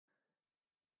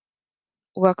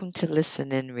Welcome to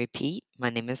Listen and Repeat. My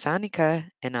name is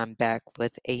Annika, and I'm back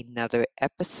with another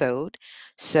episode.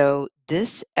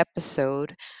 This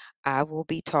episode, I will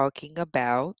be talking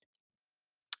about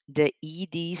the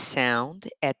ED sound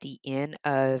at the end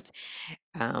of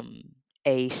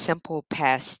a simple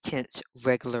past tense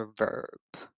regular verb.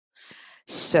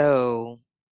 So,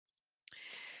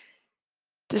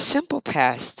 the simple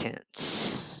past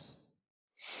tense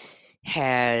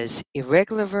has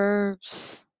irregular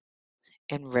verbs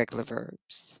and regular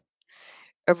verbs.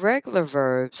 Irregular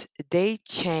verbs, they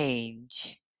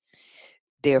change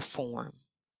their form,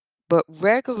 but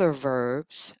regular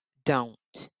verbs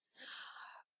don't.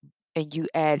 And you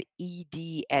add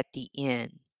ed at the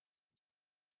end.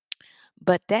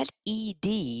 But that ed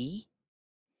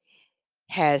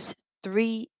has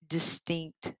three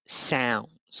distinct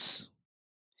sounds.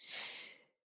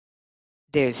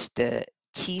 There's the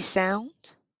T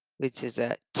sound, which is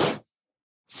a T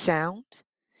sound.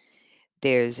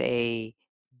 There's a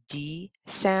D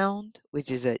sound,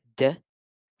 which is a D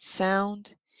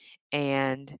sound.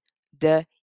 And the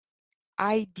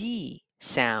ID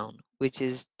sound, which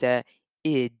is the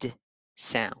id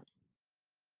sound.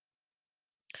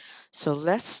 So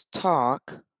let's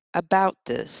talk about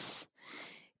this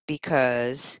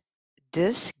because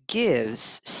this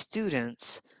gives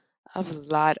students a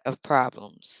lot of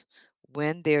problems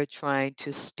when they're trying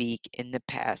to speak in the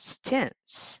past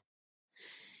tense.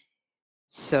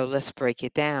 So let's break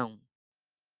it down.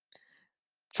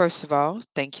 First of all,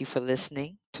 thank you for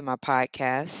listening to my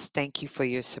podcast. Thank you for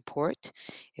your support.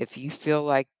 If you feel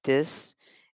like this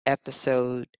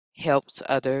episode helps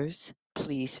others,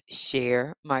 please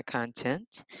share my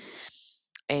content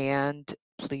and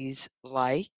please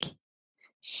like,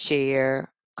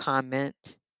 share,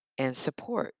 comment, and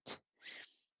support.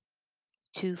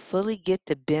 To fully get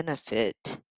the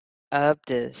benefit of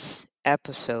this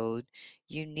episode,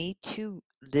 you need to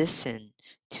listen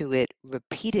to it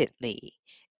repeatedly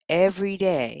every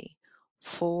day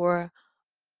for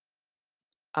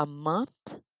a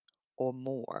month or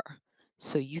more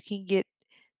so you can get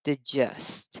the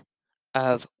gist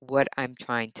of what I'm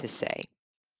trying to say.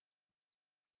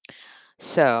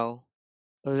 So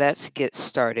let's get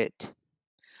started.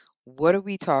 What are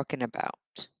we talking about?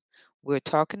 We're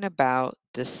talking about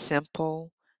the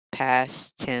simple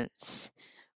past tense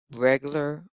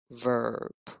regular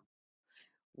verb,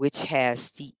 which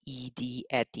has the ed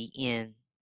at the end.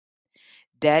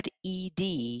 That ed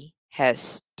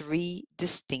has three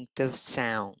distinctive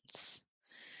sounds.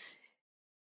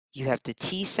 You have the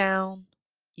T sound,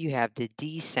 you have the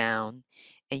D sound,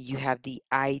 and you have the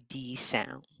ID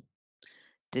sound.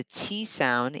 The T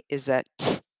sound is a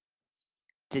T,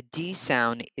 the D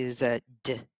sound is a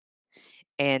D,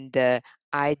 and the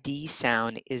ID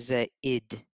sound is a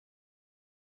ID.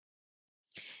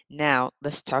 Now,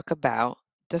 let's talk about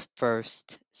the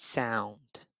first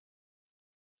sound.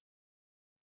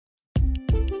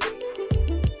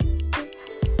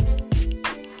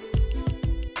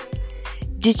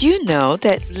 Did you know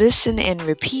that Listen and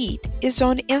Repeat is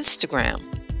on Instagram?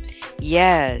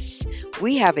 Yes,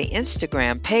 we have an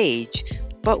Instagram page,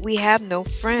 but we have no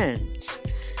friends.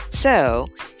 So,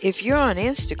 if you're on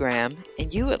Instagram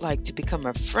and you would like to become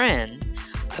a friend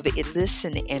of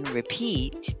Listen and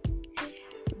Repeat,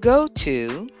 go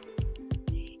to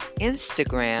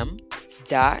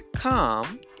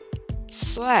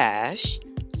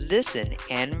Instagram.com/listen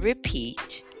and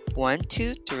repeat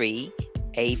 123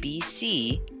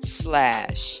 ABC/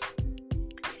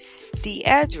 The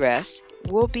address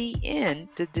will be in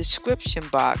the description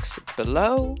box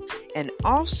below and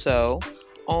also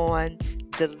on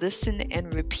the Listen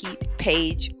and Repeat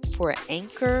page for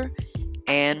Anchor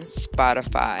and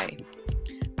Spotify.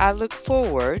 I look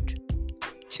forward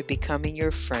to becoming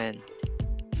your friend.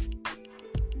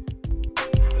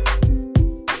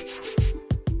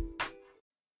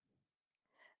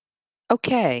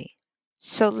 Okay,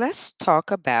 so let's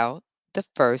talk about the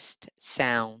first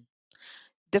sound.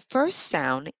 The first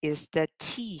sound is the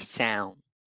T sound.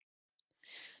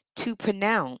 To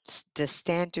pronounce the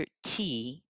standard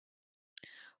T,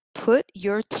 put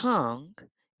your tongue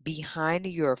behind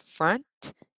your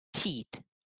front teeth.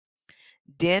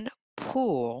 Then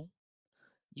pull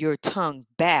your tongue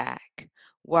back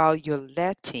while you're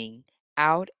letting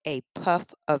out a puff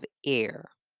of air.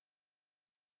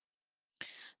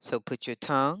 So put your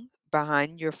tongue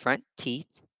behind your front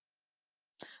teeth.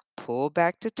 Pull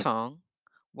back the tongue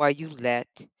while you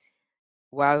let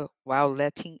while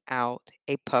letting out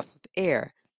a puff of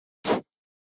air.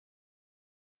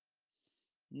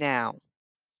 Now,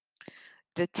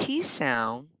 the T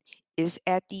sound is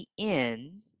at the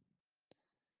end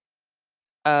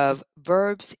of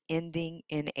verbs ending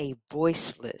in a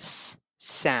voiceless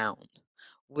sound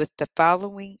with the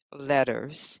following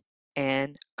letters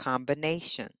and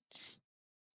combinations: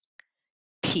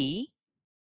 P,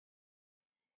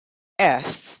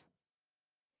 F,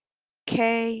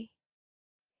 K,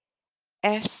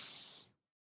 S,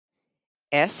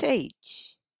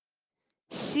 SH,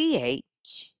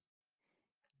 CH,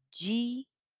 GH,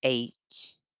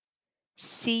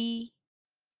 C,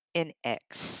 and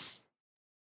X.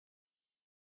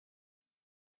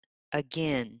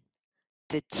 Again,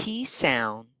 the T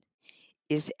sound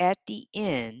is at the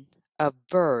end of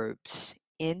verbs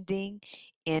ending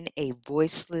in a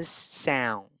voiceless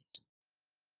sound.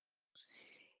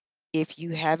 If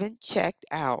you haven't checked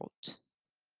out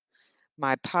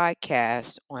my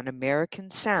podcast on American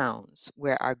Sounds,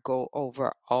 where I go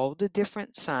over all the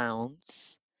different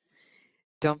sounds,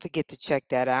 don't forget to check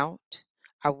that out.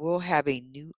 I will have a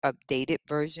new updated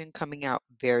version coming out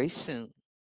very soon.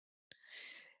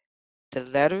 The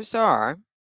letters are,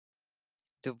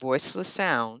 the voiceless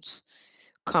sounds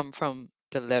come from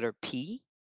the letter P,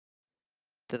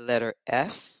 the letter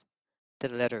F, the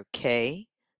letter K,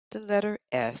 the letter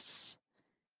S,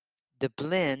 the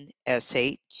blend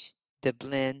SH, the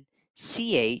blend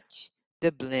CH,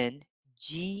 the blend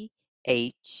GH,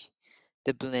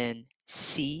 the blend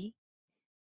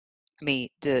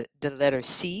the letter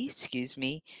C, excuse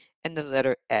me, and the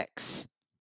letter X.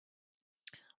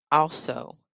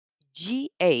 Also,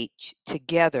 GH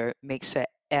together makes a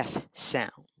F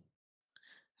sound.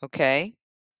 Okay?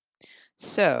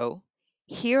 So,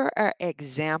 here are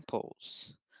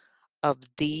examples of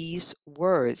these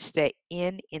words that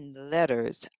end in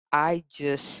letters I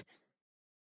just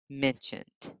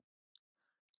mentioned.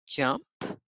 Jump,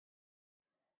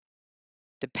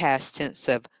 the past tense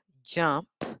of jump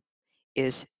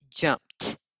is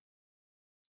jumped.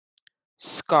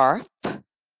 Scarf,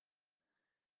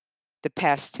 the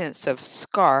past tense of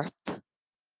scarf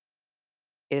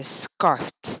is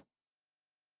scarfed.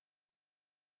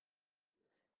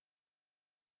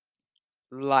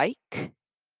 Like,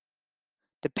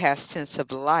 the past tense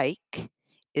of like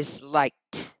is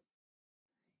liked.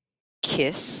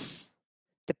 Kiss,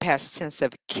 the past tense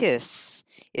of kiss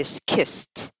is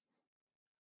kissed.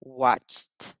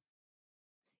 Watched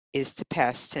is the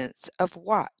past tense of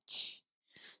watch.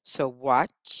 So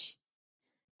watch,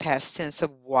 past tense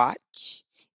of watch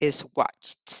is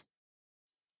watched.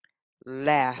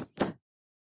 Laugh,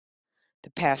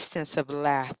 the past tense of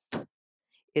laugh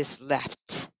is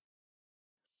left.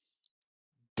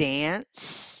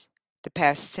 Dance, the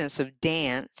past tense of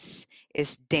dance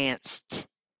is danced.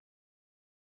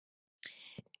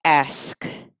 Ask,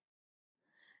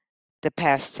 the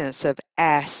past tense of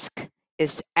ask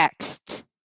is asked.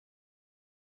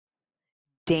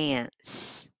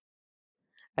 Dance,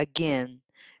 again,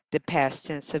 the past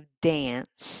tense of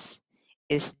dance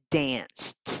is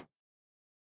danced.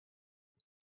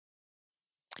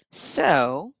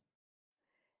 So,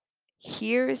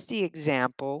 here is the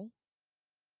example.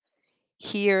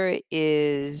 Here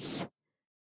is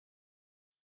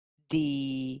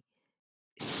the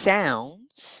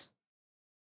sounds,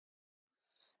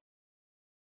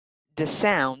 the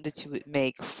sound that you would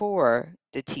make for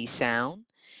the T sound,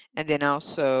 and then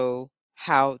also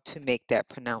how to make that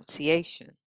pronunciation.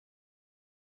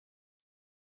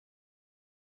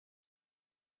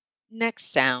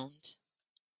 Next sound.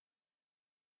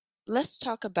 Let's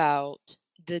talk about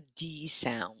the D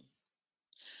sound.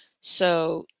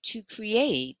 So to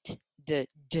create the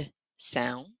D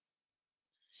sound,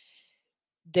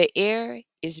 the air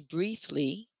is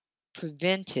briefly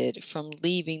prevented from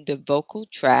leaving the vocal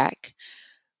tract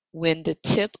when the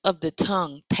tip of the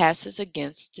tongue passes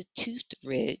against the tooth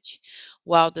ridge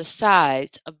while the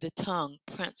sides of the tongue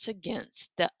press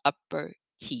against the upper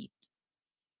teeth.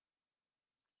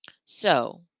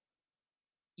 So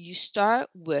you start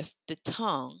with the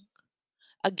tongue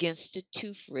against the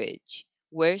tooth ridge.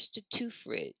 Where's the tooth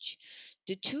ridge?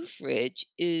 The tooth ridge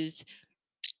is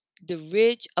the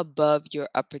ridge above your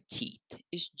upper teeth.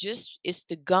 It's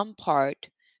the gum part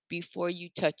before you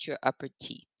touch your upper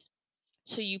teeth.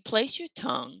 So you place your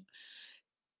tongue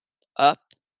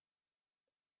up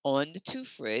on the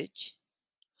tooth ridge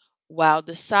while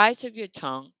the sides of your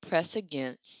tongue press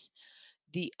against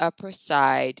the upper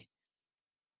side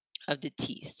of the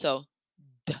teeth. So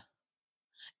duh,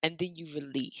 and then you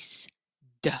release.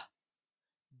 Duh,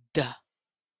 duh.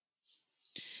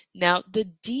 Now the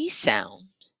D sound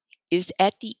is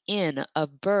at the end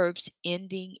of verbs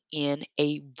ending in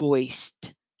a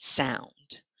voiced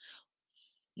sound.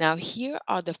 Now here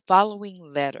are the following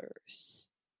letters: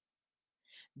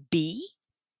 B,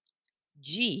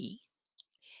 G,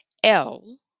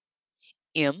 L,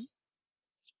 M,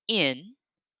 N,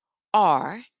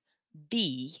 R,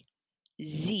 B,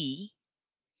 Z,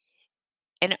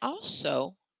 and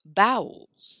also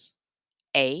vowels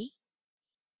A,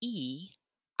 E,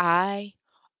 I,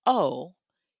 O,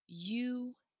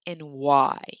 U, and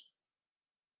Y.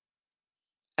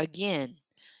 Again,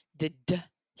 the D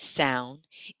sound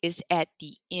is at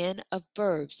the end of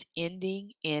verbs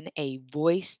ending in a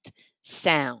voiced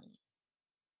sound.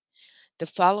 The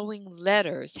following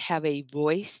letters have a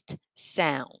voiced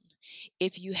sound.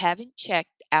 If you haven't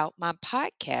checked out my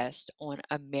podcast on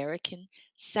American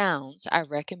sounds, I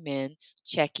recommend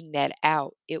checking that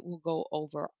out. It will go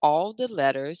over all the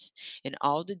letters and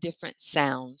all the different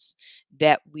sounds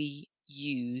that we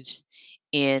use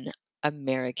in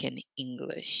American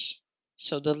English.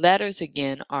 So the letters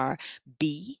again are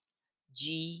B,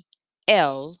 G,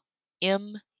 L,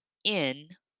 M, N,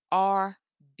 R,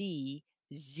 B,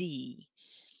 Z,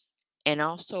 and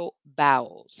also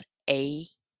vowels A,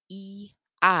 E,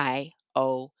 I,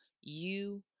 O,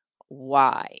 U,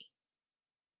 Y.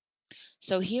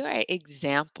 So here are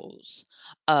examples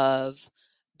of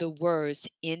the words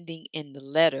ending in the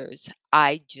letters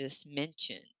I just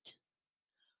mentioned.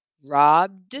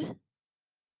 Robbed,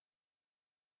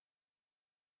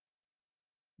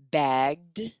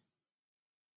 bagged,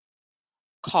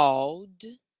 called,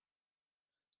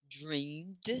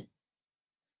 dreamed,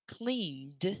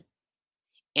 cleaned,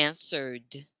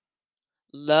 answered,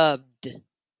 loved,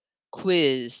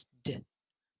 quizzed,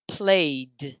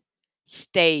 played,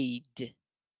 stayed.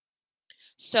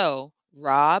 So,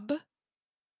 rob,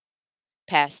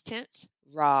 past tense,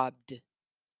 robbed.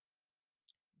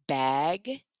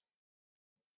 Bag,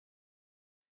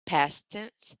 past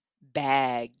tense,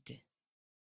 bagged.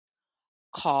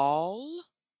 Call,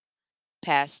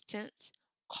 past tense,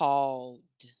 called.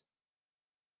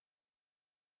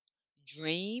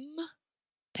 Dream,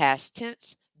 past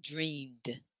tense,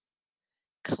 dreamed.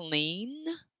 Clean,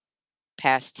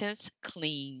 past tense,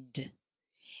 cleaned.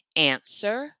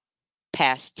 Answer,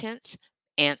 past tense,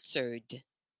 answered.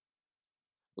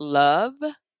 Love,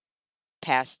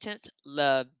 past tense,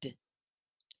 loved.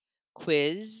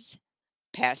 Quiz,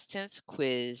 past tense,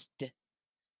 quizzed.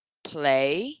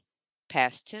 Play,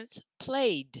 past tense,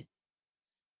 played.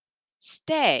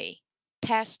 Stay,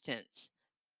 past tense,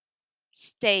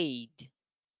 stayed.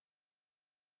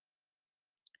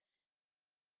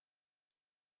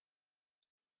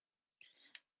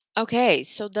 Okay,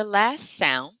 so the last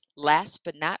sound, last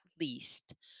but not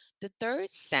least, the third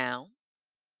sound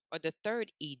or the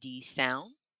third ed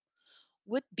sound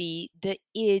would be the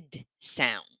id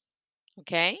sound.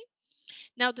 Okay?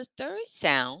 Now the third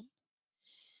sound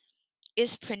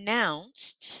is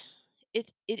pronounced,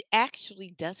 it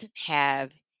actually doesn't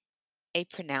have a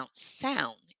pronounced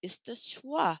sound. It's the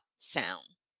schwa sound.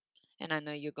 And I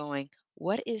know you're going,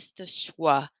 what is the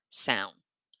schwa sound?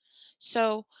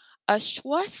 So a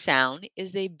schwa sound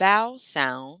is a vowel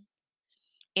sound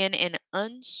in an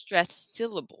unstressed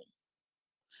syllable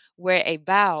where a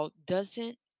vowel does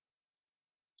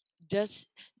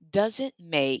doesn't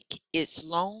make its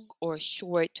long or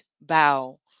short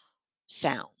vowel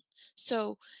sound.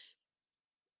 So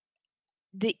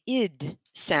the id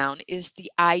sound is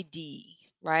the id,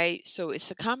 right? So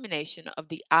it's a combination of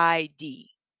the id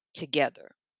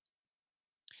together.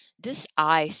 This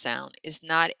I sound is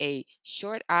not a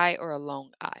short I or a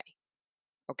long I,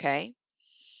 okay?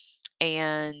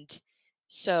 And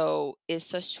so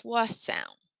it's a schwa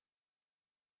sound.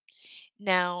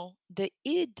 Now, the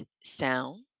id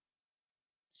sound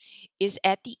is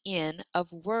at the end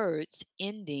of words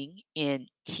ending in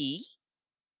T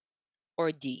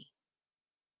or D.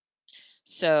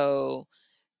 So,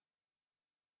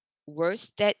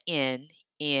 words that end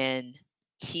in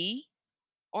T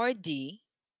or D,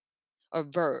 or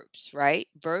verbs, right?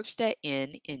 Verbs that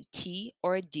end in T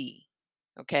or D,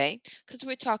 okay? Because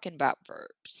we're talking about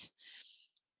verbs.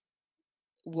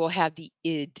 Will have the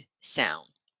id sound.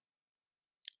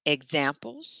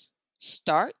 Examples: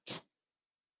 start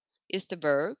is the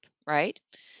verb, right?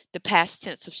 The past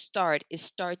tense of start is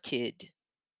started.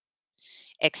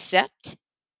 Accept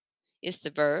is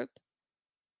the verb.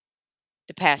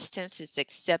 The past tense is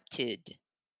accepted.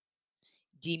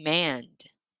 Demand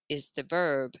is the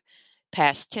verb.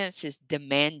 Past tense is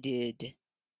demanded.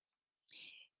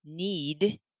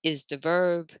 Need is the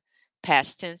verb.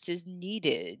 Past tense is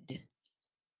needed.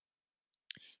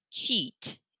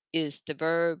 Cheat is the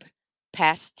verb.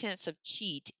 Past tense of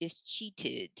cheat is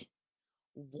cheated.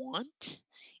 Want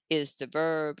is the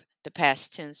verb. The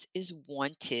past tense is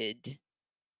wanted.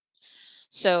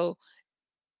 So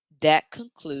that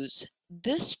concludes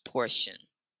this portion.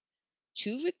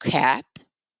 To recap,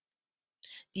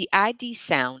 The ID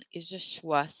sound is a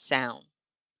schwa sound.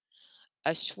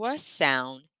 A schwa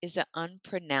sound is an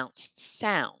unpronounced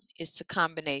sound. It's a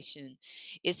combination.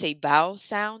 It's a vowel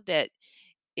sound that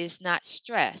is not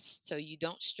stressed. So you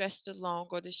don't stress the long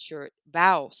or the short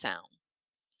vowel sound.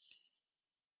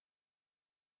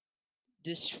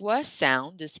 The schwa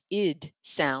sound, this id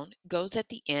sound, goes at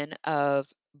the end of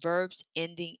verbs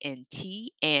ending in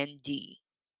T and D.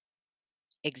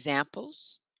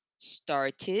 Examples: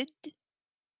 started,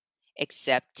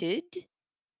 accepted,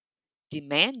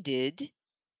 demanded,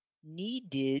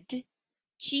 needed,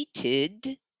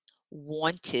 cheated,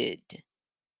 wanted.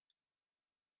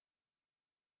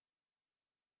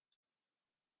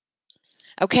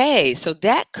 Okay, so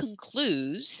that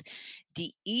concludes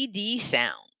the ED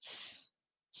sounds.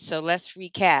 So let's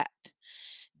recap.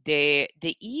 The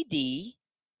ED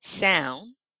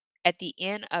sound at the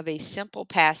end of a simple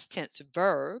past tense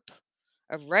verb,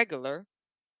 a regular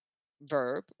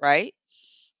verb, right,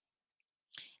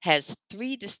 has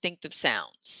three distinctive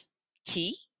sounds: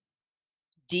 T,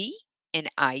 D, and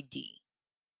ID.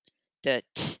 The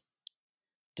T,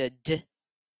 the D,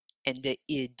 and the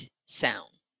ID sound.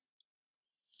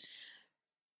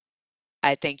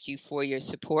 I thank you for your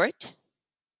support.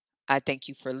 I thank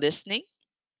you for listening.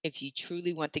 If you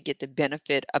truly want to get the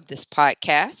benefit of this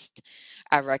podcast,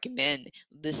 I recommend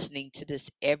listening to this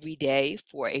every day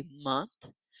for a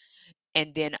month,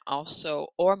 and then also,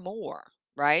 or more,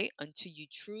 right? Until you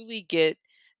truly get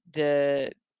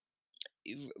the,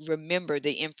 remember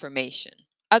the information.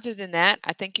 Other than that,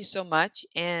 I thank you so much.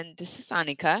 And this is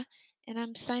Annika, and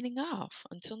I'm signing off.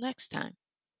 Until next time.